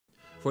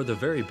For the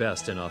very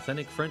best in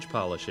authentic French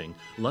polishing,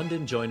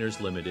 London Joiners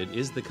Ltd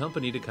is the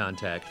company to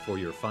contact for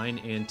your fine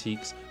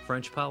antiques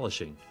French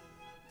polishing.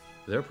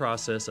 Their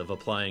process of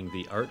applying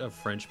the art of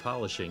French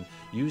polishing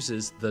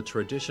uses the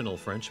traditional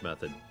French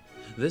method.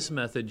 This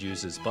method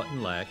uses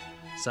button lac,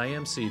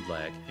 Siam seed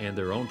lac, and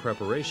their own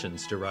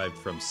preparations derived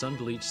from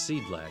sun-bleached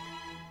seed lac.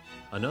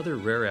 Another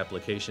rare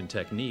application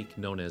technique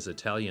known as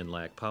Italian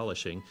lac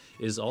polishing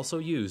is also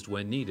used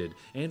when needed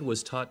and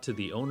was taught to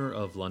the owner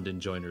of London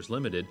Joiners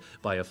Ltd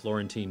by a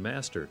Florentine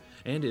master,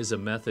 and is a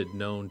method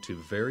known to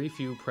very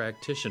few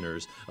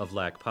practitioners of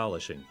lac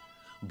polishing.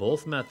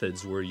 Both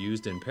methods were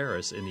used in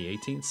Paris in the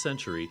 18th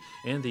century,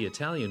 and the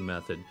Italian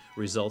method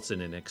results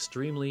in an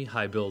extremely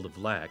high build of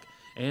lac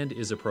and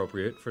is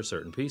appropriate for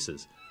certain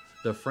pieces.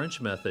 The French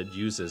method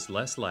uses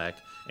less lac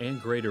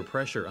and greater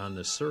pressure on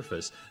the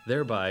surface,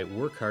 thereby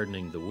work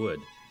hardening the wood.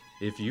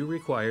 If you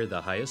require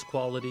the highest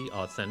quality,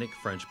 authentic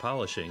French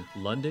polishing,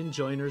 London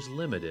Joiners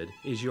Ltd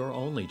is your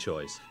only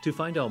choice. To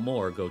find out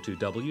more, go to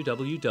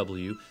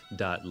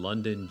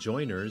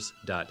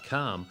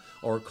www.londonjoiners.com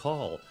or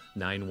call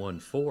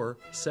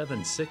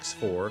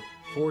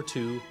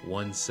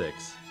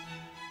 914-764-4216.